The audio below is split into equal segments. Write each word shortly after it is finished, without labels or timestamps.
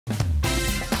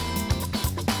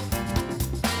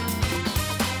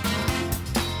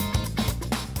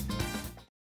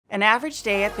An average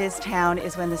day at BizTown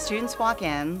is when the students walk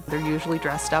in. They're usually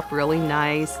dressed up really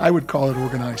nice. I would call it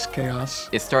organized chaos.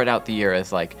 It started out the year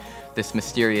as like this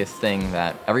mysterious thing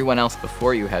that everyone else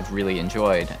before you had really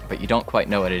enjoyed, but you don't quite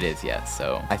know what it is yet.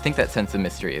 So I think that sense of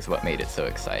mystery is what made it so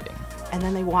exciting. And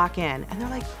then they walk in and they're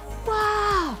like,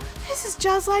 wow, this is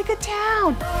just like a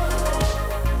town.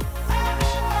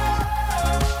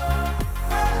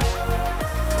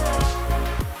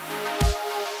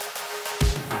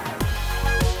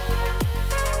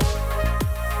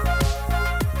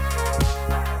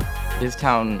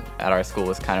 BizTown at our school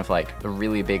was kind of like a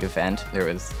really big event. There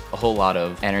was a whole lot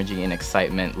of energy and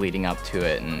excitement leading up to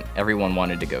it, and everyone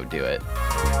wanted to go do it.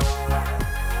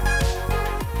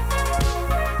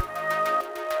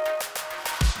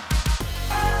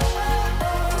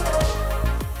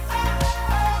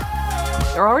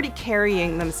 They're already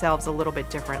carrying themselves a little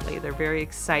bit differently. They're very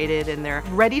excited and they're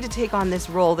ready to take on this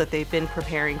role that they've been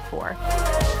preparing for.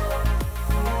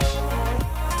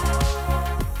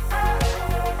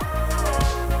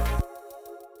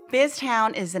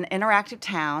 BizTown is an interactive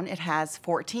town. It has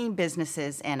 14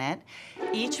 businesses in it.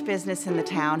 Each business in the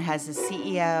town has a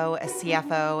CEO, a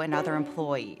CFO, and other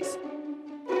employees.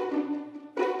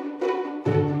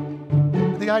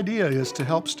 The idea is to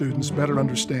help students better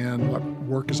understand what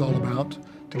work is all about,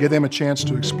 to give them a chance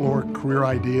to explore career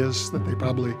ideas that they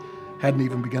probably hadn't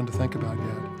even begun to think about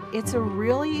yet. It's a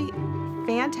really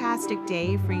fantastic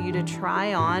day for you to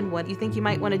try on what you think you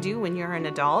might want to do when you're an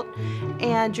adult,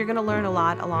 and you're going to learn a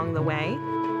lot along the way.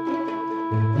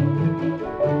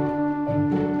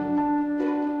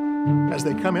 As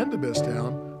they come into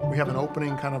BizTown, we have an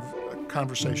opening kind of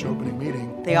conversation, opening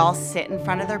meeting. They all sit in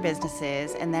front of their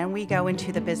businesses, and then we go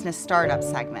into the business startup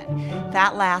segment.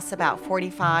 That lasts about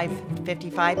 45,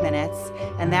 55 minutes,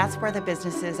 and that's where the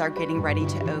businesses are getting ready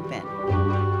to open.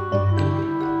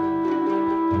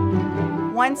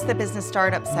 Once the business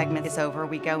startup segment is over,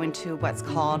 we go into what's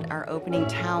called our opening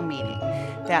town meeting.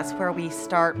 That's where we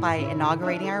start by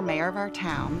inaugurating our mayor of our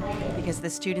town, because the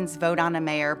students vote on a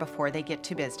mayor before they get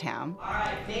to BizTown. All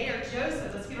right, Mayor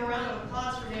Joseph. Let's give a round of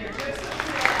applause for Mayor Joseph.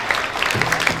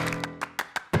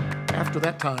 After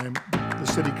that time, the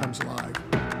city comes alive.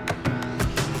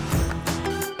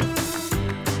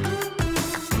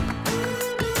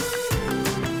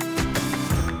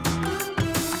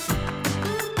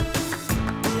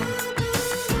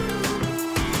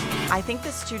 I think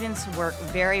the students work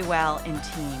very well in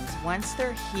teams. Once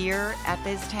they're here at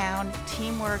BizTown,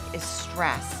 teamwork is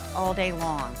stressed all day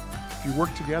long. If you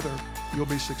work together, you'll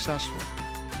be successful.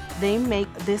 They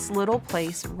make this little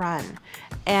place run,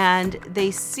 and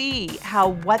they see how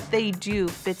what they do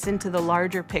fits into the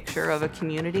larger picture of a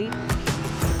community.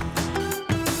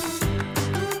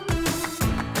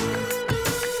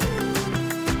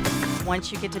 Once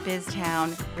you get to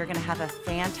BizTown, you're going to have a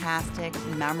fantastic,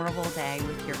 memorable day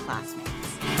with your classmates.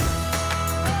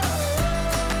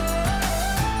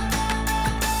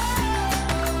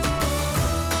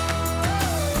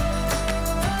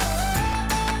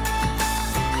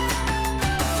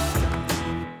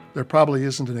 There probably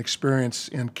isn't an experience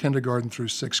in kindergarten through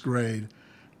 6th grade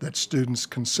that students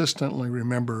consistently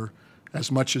remember as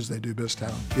much as they do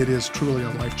BizTown. It is truly a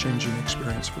life-changing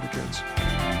experience for the kids.